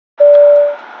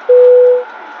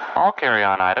All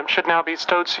carry-on items should now be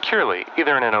stowed securely,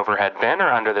 either in an overhead bin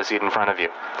or under the seat in front of you.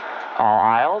 All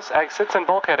aisles, exits, and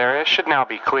bulkhead areas should now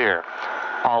be clear.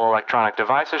 All electronic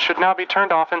devices should now be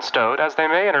turned off and stowed, as they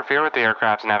may interfere with the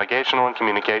aircraft's navigational and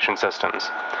communication systems.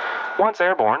 Once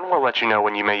airborne, we'll let you know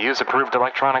when you may use approved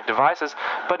electronic devices,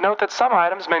 but note that some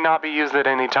items may not be used at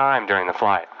any time during the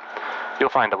flight. You'll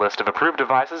find a list of approved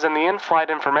devices in the in-flight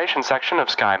information section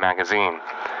of Sky Magazine.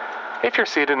 If you're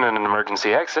seated in an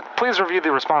emergency exit, please review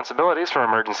the responsibilities for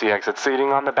emergency exit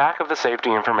seating on the back of the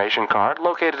safety information card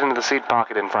located in the seat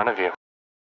pocket in front of you.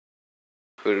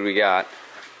 Who do we got?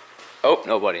 Oh,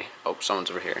 nobody. Oh,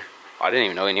 someone's over here. Oh, I didn't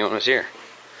even know anyone was here.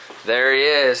 There he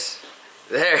is.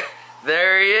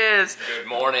 There he is. Good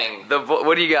morning.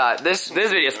 What do you got? This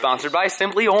video is sponsored by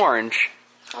Simply Orange.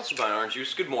 Sponsored by Orange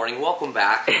Juice. Good morning. Welcome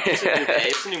back. It's a new day.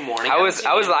 It's a new morning. How was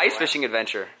the ice fishing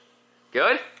adventure?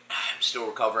 Good? I'm still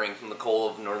recovering from the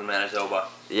cold of northern Manitoba.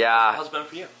 Yeah. How's it been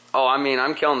for you? Oh, I mean,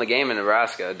 I'm killing the game in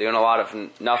Nebraska. Doing a lot of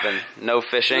nothing. No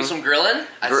fishing. Doing some grilling?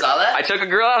 I saw that. I took a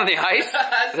grill out on the ice.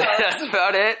 That's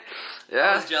about it.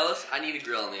 Yeah. I was jealous. I need a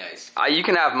grill on the ice. You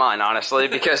can have mine, honestly,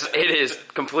 because it is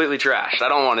completely trashed. I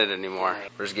don't want it anymore.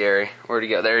 Where's Gary? Where'd he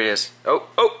go? There he is.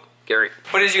 Oh, Gary.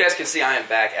 But as you guys can see, I am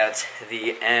back at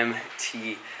the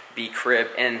MTB crib,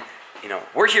 and you know,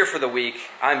 we're here for the week.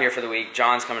 I'm here for the week.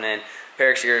 John's coming in.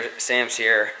 Peric's here. Sam's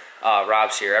here.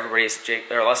 Rob's here. Everybody's.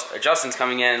 Justin's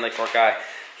coming in. Lake Fork guy.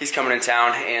 He's coming in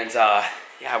town, and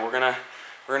yeah, we're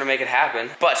gonna make it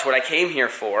happen. But what I came here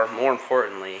for, more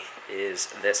importantly, is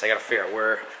this. I gotta figure out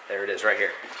where. There it is, right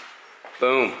here.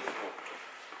 Boom.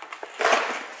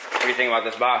 What do you think about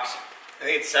this box? I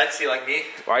think it's sexy like me.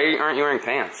 Why aren't you wearing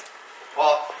pants?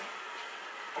 Well,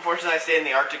 unfortunately I stayed in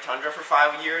the Arctic tundra for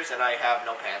 5 years and I have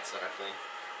no pants that are clean.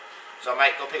 So I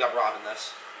might go pick up Rob in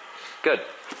this. Good.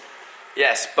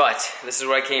 Yes, but this is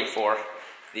what I came for.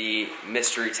 The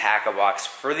mystery tackle box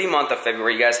for the month of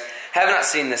February. You guys have not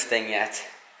seen this thing yet.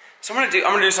 So I'm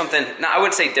gonna do something, I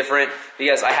wouldn't say different,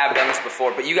 because I have done this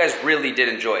before, but you guys really did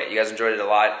enjoy it. You guys enjoyed it a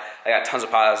lot. I got tons of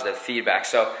positive feedback.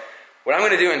 So what I'm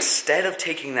gonna do, instead of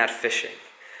taking that fishing,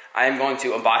 I am going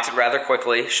to unbox it rather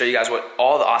quickly, show you guys what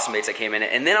all the awesome baits that came in it,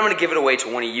 and then I'm gonna give it away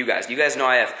to one of you guys. You guys know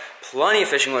I have plenty of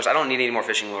fishing lures. I don't need any more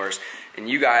fishing lures. And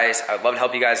you guys, I'd love to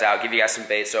help you guys out, give you guys some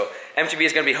baits. So MTB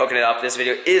is gonna be hooking it up. This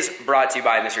video is brought to you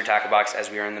by Mystery Tackle Box, as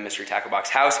we are in the Mystery Tackle Box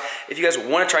house. If you guys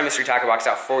wanna try Mystery Tackle Box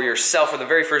out for yourself for the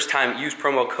very first time, use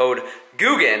promo code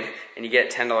Guggen, and you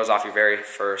get $10 off your very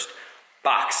first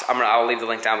box. I'll leave the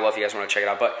link down below if you guys wanna check it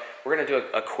out. But we're gonna do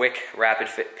a quick, rapid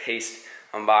paced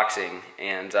unboxing,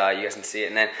 and you guys can see it.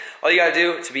 And then all you gotta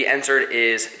do to be entered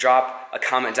is drop a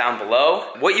comment down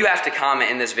below. What you have to comment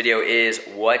in this video is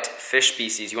what fish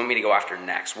species you want me to go after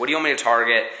next. What do you want me to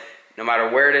target, no matter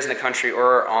where it is in the country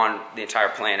or on the entire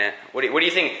planet? What do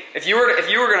you think? If you were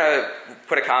gonna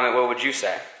put a comment, what would you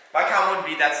say? My comment would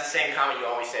be, that's the same comment you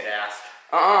always say to ask.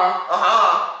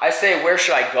 I say, where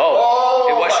should I go? Oh,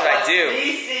 and what should I do?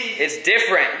 Species? It's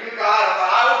different. You got it, but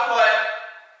I would put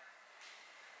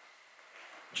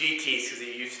GTs, because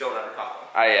you still never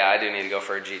caught them. Yeah, I do need to go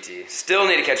for a GT. Still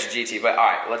need to catch a GT, but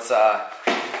alright, let's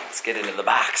get into the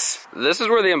box. This is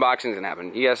where the unboxing is gonna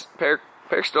happen. Yes, Peric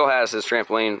still has his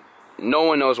trampoline. No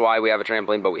one knows why we have a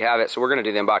trampoline, but we have it, so we're gonna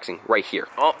do the unboxing right here.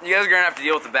 Well, you guys are gonna have to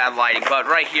deal with the bad lighting, but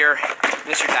right here,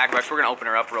 Mystery Tackle Box, we're gonna open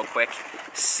her up real quick,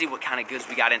 see what kind of goods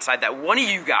we got inside that one of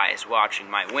you guys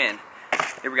watching might win.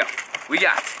 Here we go. We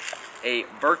got a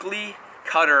Berkeley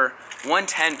Cutter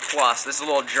 110 Plus. This is a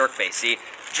little jerk bait. See,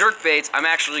 jerk baits, I'm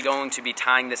actually going to be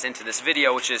tying this into this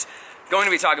video, which is going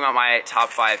to be talking about my top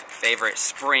 5 favorite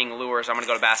spring lures. I'm going to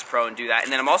go to Bass Pro and do that.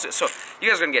 And then I'm also, so you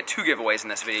guys are going to get 2 giveaways in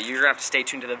this video. You're going to have to stay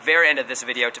tuned to the very end of this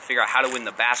video to figure out how to win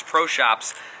the Bass Pro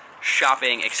Shops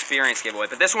shopping experience giveaway.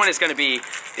 But this one is going to be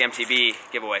the MTB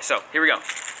giveaway. So here we go.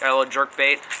 Got a little jerk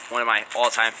bait, one of my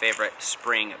all-time favorite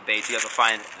spring baits. You guys will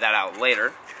find that out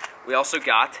later. We also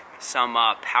got some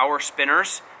power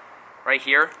spinners right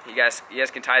here. You guys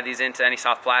can tie these into any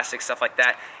soft plastic, stuff like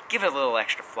that. Give it a little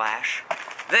extra flash.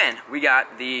 Then we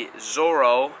got the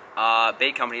Zorro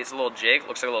bait company. It's a little jig.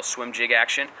 Looks like a little swim jig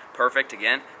action. Perfect.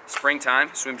 Again,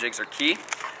 springtime. Swim jigs are key.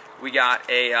 We got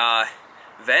a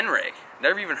Ven rig.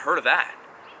 Never even heard of that.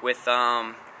 With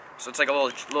so it's like a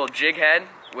little jig head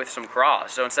with some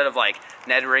crawls. So instead of like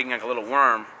Ned rigging like a little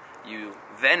worm, you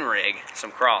Ven rig some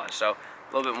crawlers. So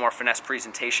a little bit more finesse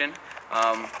presentation.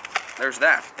 There's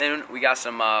that. Then we got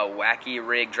some wacky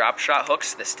rig drop shot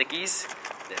hooks, the stickies,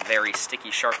 the very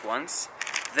sticky sharp ones.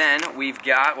 Then we've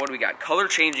got, what do we got? Color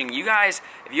changing. You guys,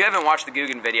 if you haven't watched the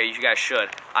Guggen video, you guys should.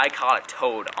 I caught a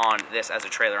toad on this as a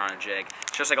trailer on a jig.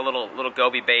 It's just like a little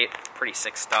goby bait. Pretty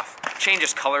sick stuff.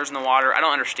 Changes colors in the water. I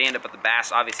don't understand it, but the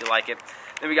bass obviously like it.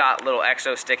 Then we got little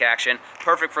exo stick action.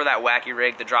 Perfect for that wacky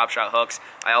rig, the drop shot hooks.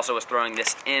 I also was throwing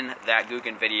this in that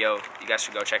Guggen video. You guys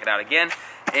should go check it out again.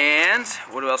 And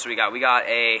what else do we got? We got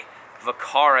a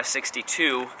Vacara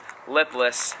 62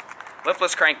 lipless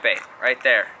crankbait right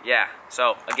there. Yeah.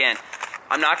 So again,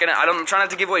 I'm trying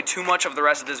not to give away too much of the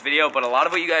rest of this video, but a lot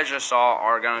of what you guys just saw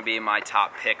are going to be my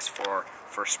top picks for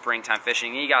springtime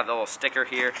fishing. You got the little sticker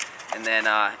here, and then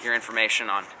your information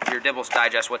on your Dibbles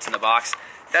Digest, what's in the box.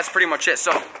 That's pretty much it.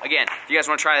 So again, if you guys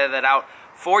want to try that out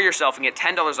for yourself and get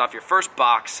 $10 off your first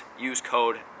box, use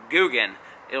code Guggen.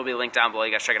 It'll be linked down below.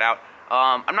 You guys check it out.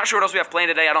 I'm not sure what else we have planned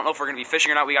today. I don't know if we're going to be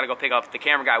fishing or not. We got to go pick up the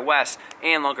camera guy Wes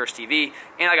and Lunkers TV,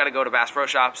 and I got to go to Bass Pro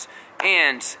Shops,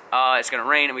 and it's going to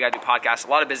rain, and we got to do podcasts. A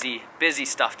lot of busy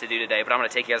stuff to do today, but I'm going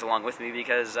to take you guys along with me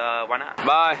because why not?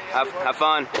 Bye. Have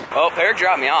fun. Oh, Perry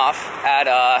dropped me off at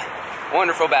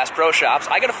wonderful Bass Pro Shops.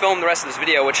 I got to film the rest of this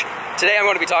video, which today I'm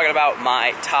going to be talking about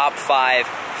my top 5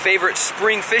 favorite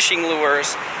spring fishing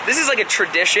lures. This is like a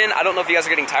tradition. I don't know if you guys are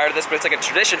getting tired of this, but it's like a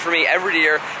tradition for me every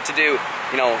year to do,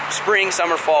 you know, spring,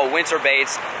 summer, fall, winter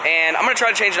baits. And I'm gonna try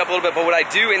to change it up a little bit, but what I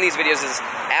do in these videos is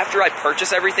after I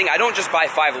purchase everything, I don't just buy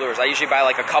 5 lures. I usually buy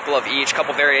like a couple of each,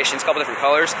 couple variations, couple different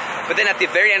colors. But then at the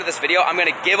very end of this video, I'm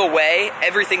gonna give away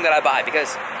everything that I buy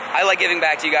because I like giving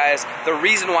back to you guys. The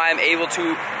reason why I'm able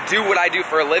to do what I do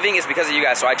for a living is because of you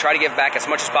guys. So I try to give back as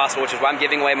much as possible, which is why I'm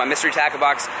giving away my mystery tackle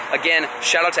box. Again,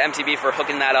 shout out to MTB for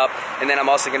hooking that up. And then I'm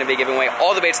also going to be giving away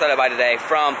all the baits that I buy today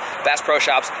from Bass Pro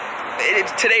Shops.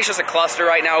 Today's just a cluster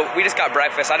right now. We just got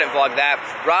breakfast. I didn't vlog that.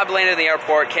 Rob landed in the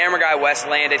airport. Camera guy Wes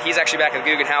landed. He's actually back at the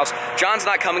Guggen house. John's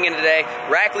not coming in today.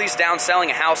 Rackley's down selling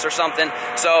a house or something.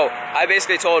 So I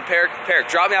basically told Peric,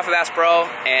 drop me off at Bass Pro,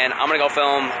 and I'm going to go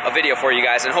film a video for you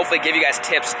guys and hopefully give you guys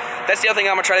tips. That's the other thing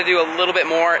I'm going to try to do a little bit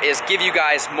more is give you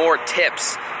guys more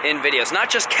tips in videos. Not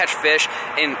just catch fish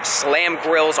and slam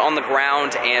grills on the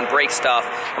ground and break stuff.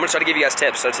 I'm going to try to give you guys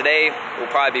tips. So today will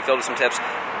probably be filled with some tips.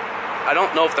 I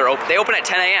don't know if they're open. They open at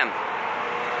 10 a.m.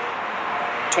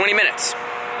 20 minutes.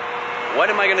 What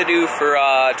am I going to do for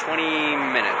 20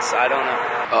 minutes? I don't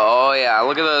know. Oh, yeah.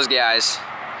 Look at those guys.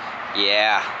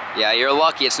 Yeah, you're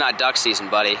lucky it's not duck season,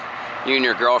 buddy. You and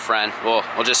your girlfriend. Well,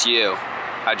 just you.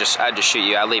 I'd just shoot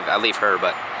you. I leave her,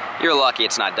 but you're lucky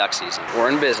it's not duck season.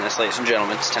 We're in business, ladies and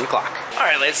gentlemen. It's 10 o'clock. All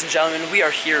right, ladies and gentlemen, we are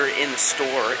here in the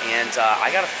store, and I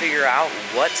got to figure out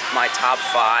what my top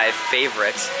 5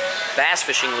 favorite bass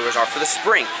fishing lures are for the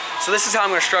spring. So this is how I'm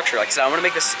going to structure it. Like I said, I'm going to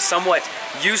make this somewhat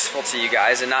useful to you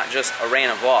guys and not just a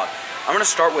random vlog. I'm going to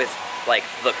start with like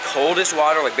the coldest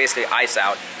water, like basically ice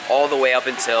out, all the way up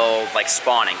until like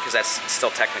spawning, because that's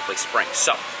still technically spring.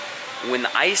 So when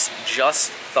the ice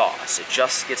just thaws, it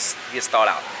just gets thawed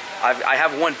out. I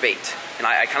have one bait, and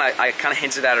I kind of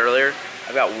hinted at earlier.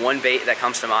 I've got one bait that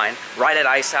comes to mind right at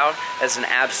ice out as an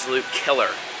absolute killer.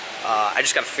 I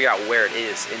just got to figure out where it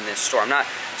is in this store. I'm not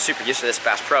super used to this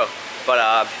Bass Pro, but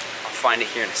I'll find it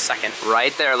here in a second.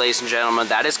 Right there, ladies and gentlemen,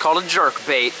 that is called a jerk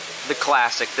bait, the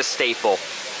classic, the staple.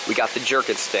 We got the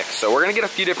jerkin stick. So we're gonna get a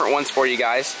few different ones for you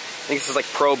guys. I think this is like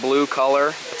Pro Blue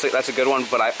color. That's a good one,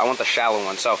 but I want the shallow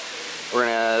one. So we're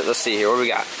gonna, let's see here, what do we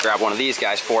got? Grab one of these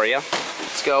guys for you.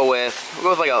 We'll go with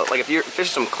like if you're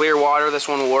fishing some clear water, this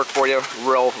one will work for you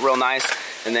real nice.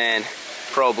 And then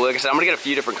Pro Blue. Like I said, I'm gonna get a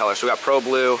few different colors. So we got Pro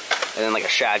Blue and then like a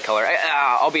shad color.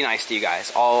 I'll be nice to you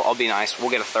guys. I'll be nice.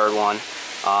 We'll get a third one.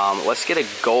 Let's get a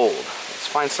gold. Let's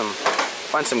find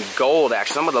some gold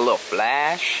action. Some with a little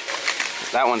flash.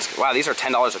 That one's, wow, these are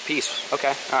 $10 a piece.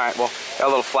 Okay, all right, well, got a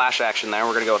little flash action there.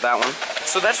 We're gonna go with that one.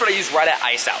 So that's what I use right at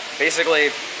ice out.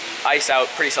 Basically, ice out,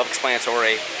 pretty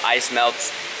self-explanatory. Ice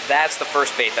melts. That's the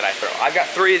first bait that I throw. I've got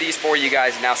 3 of these for you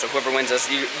guys now, so whoever wins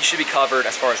this, you should be covered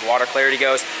as far as water clarity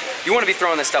goes. You want to be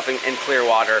throwing this stuff in clear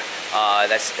water.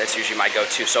 That's usually my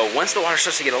go-to. So once the water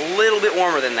starts to get a little bit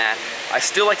warmer than that, I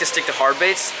still like to stick to hard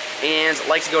baits and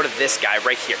like to go to this guy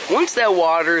right here. Once that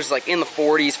water's like in the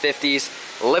 40s, 50s,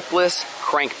 lipless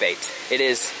crankbait.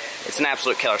 It's an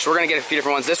absolute killer. So we're gonna get a few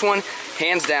different ones. This one,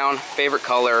 hands down, favorite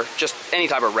color, just any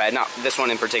type of red, not this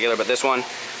one in particular, but this one,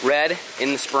 red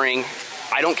in the spring.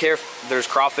 I don't care if there's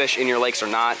crawfish in your lakes or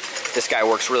not. This guy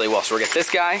works really well. So we'll get this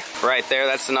guy right there.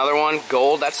 That's another one.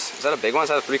 Gold. Is that a big one? Is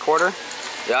that a 3/4?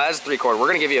 Yeah, that's a 3/4. We're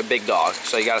gonna give you a big dog.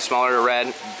 So you got a smaller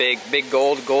red, big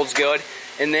gold. Gold's good.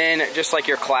 And then just like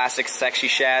your classic sexy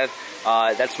shad,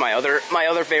 that's my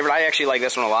other favorite. I actually like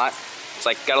this one a lot. It's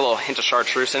like got a little hint of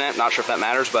chartreuse in it. Not sure if that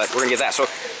matters, but we're gonna get that. So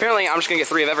apparently I'm just gonna get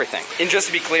 3 of everything. And just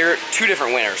to be clear, 2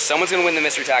 different winners. Someone's gonna win the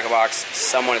mystery tackle box.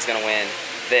 Someone is gonna win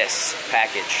this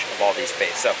package of all these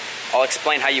baits. So I'll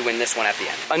explain how you win this one at the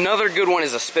end. Another good one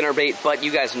is a spinnerbait, but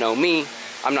you guys know me.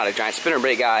 I'm not a giant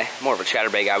spinnerbait guy, more of a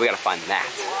chatterbait guy. We gotta find that.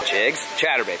 Jigs,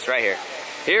 chatterbaits right here.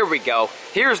 Here we go.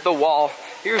 Here's the wall.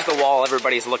 Here's the wall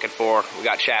everybody's looking for. We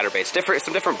got chatterbaits.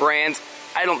 Some different brands.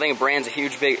 I don't think a brand's a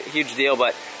huge deal,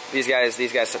 but these guys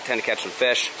tend to catch some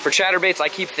fish. For chatterbaits, I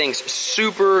keep things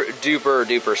super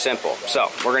duper simple.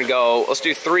 So we're gonna go, let's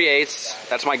do 3/8.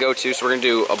 That's my go-to. So we're gonna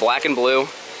do a black and blue.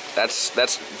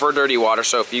 That's for dirty water.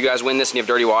 So if you guys win this and you have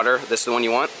dirty water, this is the one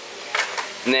you want.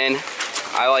 And then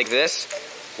I like this,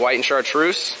 white and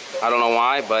chartreuse. I don't know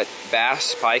why, but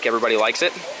bass, pike, everybody likes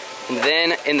it. And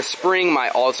then in the spring, my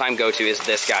all-time go-to is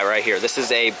this guy right here. This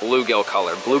is a bluegill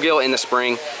color. Bluegill in the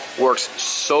spring works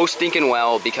so stinking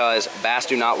well because bass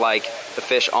do not like the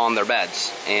fish on their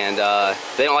beds. And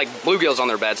they don't like bluegills on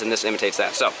their beds, and this imitates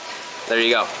that. So there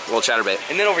you go, a little chatterbait.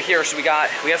 And then over here, so we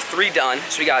have 3 done.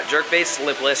 So we got jerkbaits,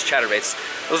 lipless, chatterbaits.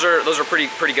 Those are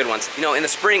pretty good ones. You know, in the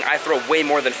spring, I throw way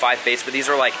more than 5 baits, but these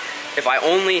are like, if I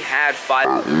only had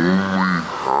 5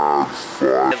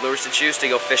 lures to choose to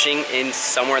go fishing in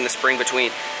somewhere in the spring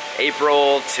between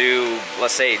April to,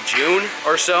 let's say, June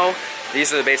or so,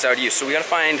 these are the baits I would use. So we gotta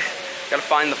find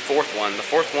the 4th one. The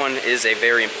 4th one is a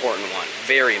very important one,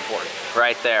 very important.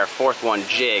 Right there, 4th one,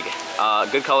 jig.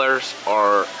 Good colors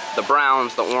are the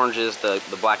browns, the oranges, the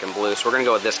black and blue. So we're gonna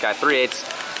go with this guy, 3/8.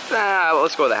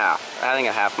 Let's go with a half. I think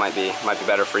a half might be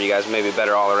better for you guys, maybe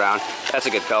better all around. That's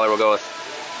a good color. We'll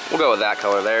go with that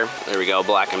color there. There we go,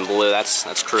 black and blue.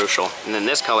 That's crucial. And then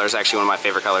this color is actually one of my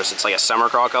favorite colors. It's like a summer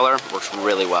crawl color. Works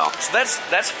really well. So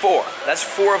that's 4. That's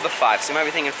 4 of the 5. So you might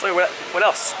be thinking, Flair, what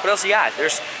else? What else you got?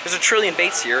 There's a trillion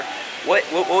baits here. What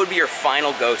would be your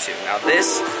final go-to? Now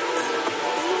this.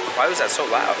 Why was that so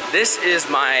loud? This is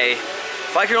my.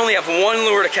 If I could only have 1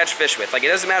 lure to catch fish with, like it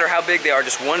doesn't matter how big they are,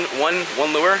 just one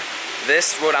lure.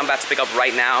 This, what I'm about to pick up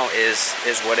right now, is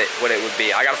what it would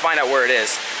be. I gotta find out where it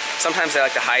is. Sometimes they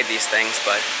like to hide these things,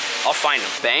 but I'll find them.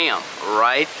 Bam,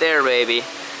 right there, baby.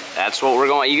 That's what we're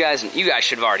going. You guys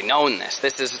should have already known this.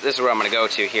 This is where I'm gonna go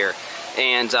to here.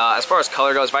 And as far as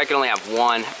color goes, if I could only have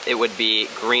 1, it would be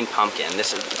green pumpkin.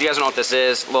 If you guys don't know what this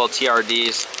is, little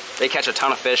TRDs. They catch a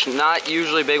ton of fish, not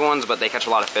usually big ones, but they catch a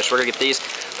lot of fish. We're gonna get these.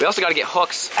 We also gotta get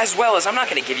hooks. As well as, I'm not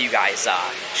gonna give you guys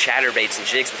chatterbaits and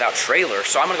jigs without trailers,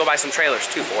 so I'm gonna go buy some trailers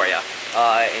too for you,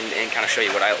 and kind of show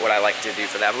you what I like to do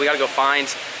for that. But we gotta go find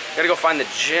the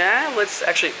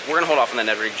we're gonna hold off on the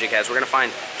Ned Rig jig heads. We're gonna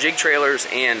find jig trailers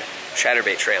and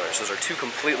chatterbait trailers. Those are 2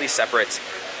 completely separate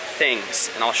things,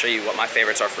 and I'll show you what my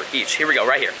favorites are for each. Here we go,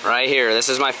 right here. Right here, this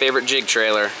is my favorite jig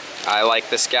trailer. I like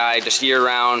this guy just year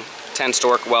round. Tends to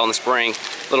work well in the spring.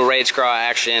 Little rage craw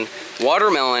action.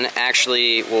 Watermelon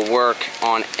actually will work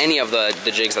on any of the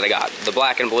jigs that I got. The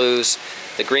black and blues,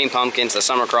 the green pumpkins, the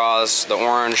summer craws, the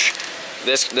orange.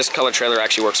 This color trailer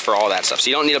actually works for all that stuff. So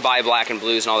you don't need to buy black and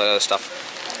blues and all that other stuff.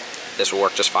 This will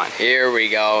work just fine. Here we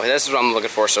go. This is what I'm looking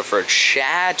for. So for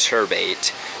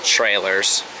chatterbait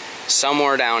trailers,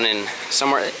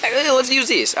 let's use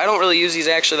these. I don't really use these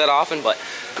actually that often, but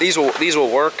these will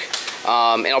work.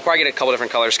 And I'll probably get a couple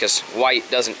different colors because white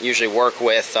doesn't usually work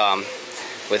with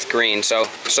green. So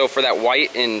for that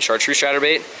white and chartreuse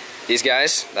chatterbait, these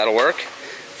guys, that'll work.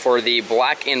 For the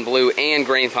black and blue and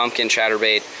green pumpkin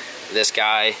chatterbait, this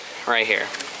guy right here.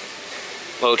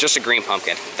 Well, just a green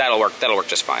pumpkin. That'll work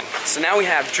just fine. So now we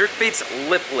have jerkbaits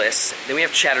lipless, then we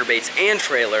have chatterbaits and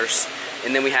trailers,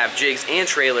 and then we have jigs and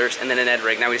trailers, and then a Ned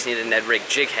Rig. Now we just need a Ned Rig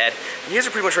jig head. And you guys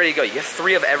are pretty much ready to go. You have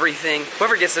 3 of everything.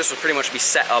 Whoever gets this will pretty much be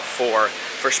set up for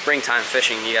springtime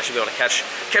fishing. You guys should be able to catch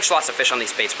lots of fish on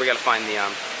these baits. We gotta find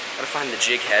the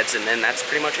jig heads, and then that's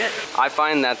pretty much it. I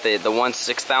find that the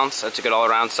 1/6 ounce, that's a good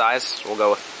all-around size. We'll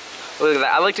go with, look at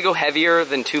that. I like to go heavier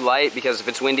than too light because if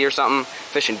it's windy or something,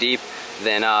 fishing deep,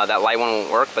 then that light one won't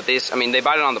work. But these, I mean, they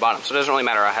bite it on the bottom, so it doesn't really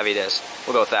matter how heavy it is.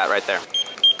 We'll go with that right there.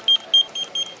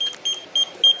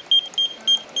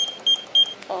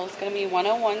 Well, it's going to be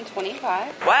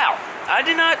 $101.25. Wow, I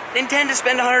did not intend to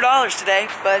spend $100 today,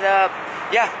 but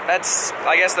yeah,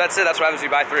 I guess that's it. That's what happens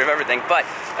when you buy 3 of everything. But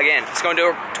again, it's going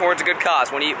towards a good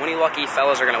cause. When you lucky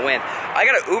fellas are going to win. I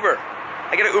got an Uber.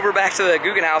 I got to Uber back to the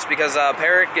Guggen house because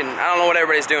Peric and I don't know what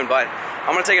everybody's doing, but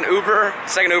I'm gonna take an Uber,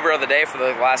 second Uber of the day for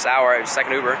the last hour,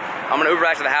 second Uber. I'm gonna Uber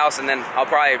back to the house and then I'll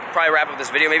probably wrap up this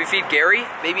video. Maybe feed Gary,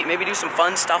 maybe do some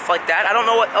fun stuff like that. I don't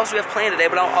know what else we have planned today,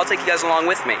 but I'll take you guys along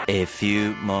with me. A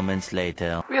few moments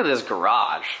later. We have this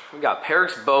garage. We got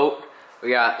Peric's boat. We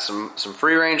got some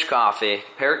free range coffee.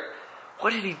 Peric,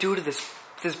 what did he do to this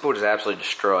This boat is absolutely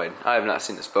destroyed. I have not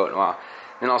seen this boat in a while.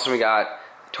 And also we got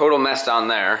total mess down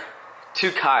there.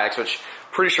 2 kayaks, which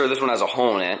pretty sure this one has a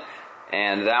hole in it,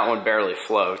 and that one barely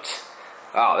floats.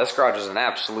 Wow, this garage is an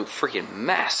absolute freaking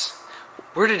mess.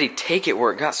 Where did he take it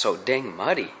where it got so dang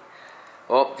muddy?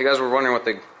 Well, if you guys were wondering what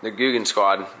the Guggen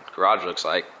Squad garage looks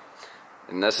like,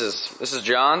 and this is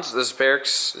John's, this is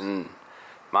Peric's, and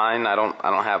mine, I don't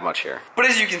have much here. But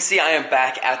as you can see, I am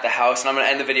back at the house, and I'm going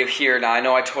to end the video here. Now, I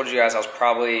know I told you guys I was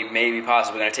probably, maybe,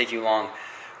 possibly going to take you along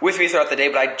with me throughout the day,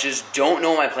 but I just don't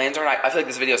know what my plans are. I feel like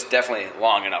this video is definitely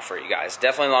long enough for you guys.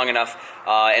 Definitely long enough.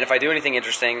 And if I do anything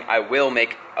interesting, I will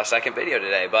make a second video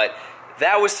today. But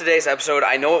that was today's episode.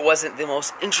 I know it wasn't the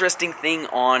most interesting thing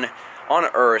on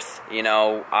Earth. You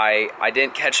know, I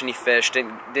didn't catch any fish,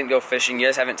 didn't go fishing. You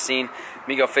guys haven't seen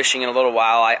me go fishing in a little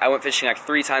while. I went fishing like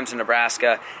 3 times in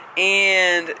Nebraska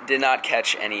and did not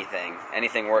catch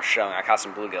anything worth showing. I caught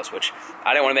some bluegills, which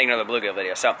I didn't want to make another bluegill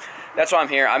video. So that's why I'm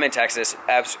here. I'm in Texas.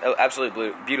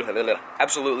 Absolutely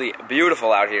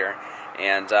beautiful out here,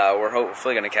 and we're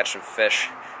hopefully going to catch some fish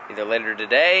either later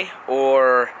today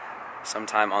or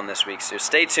sometime on this week. So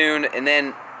stay tuned, and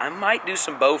then I might do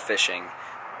some bow fishing.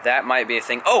 That might be a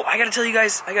thing. Oh, I gotta tell you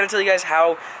guys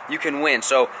how you can win.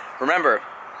 So remember,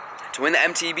 to win the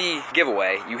MTB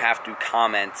giveaway, you have to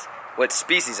comment what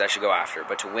species I should go after.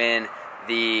 But to win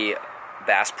the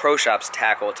Bass Pro Shops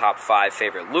Tackle Top 5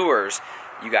 Favorite Lures,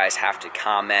 you guys have to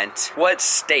comment what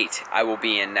state I will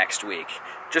be in next week.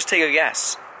 Just take a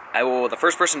guess. The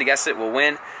first person to guess it will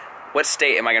win. What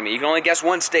state am I gonna be? You can only guess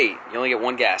one state. You only get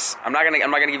one guess. I'm not gonna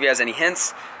give you guys any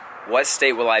hints. What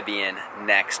state will I be in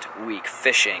next week?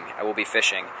 Fishing. I will be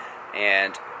fishing.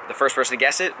 And the first person to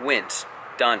guess it wins.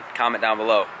 Done. Comment down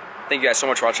below. Thank you guys so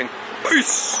much for watching.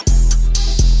 Peace!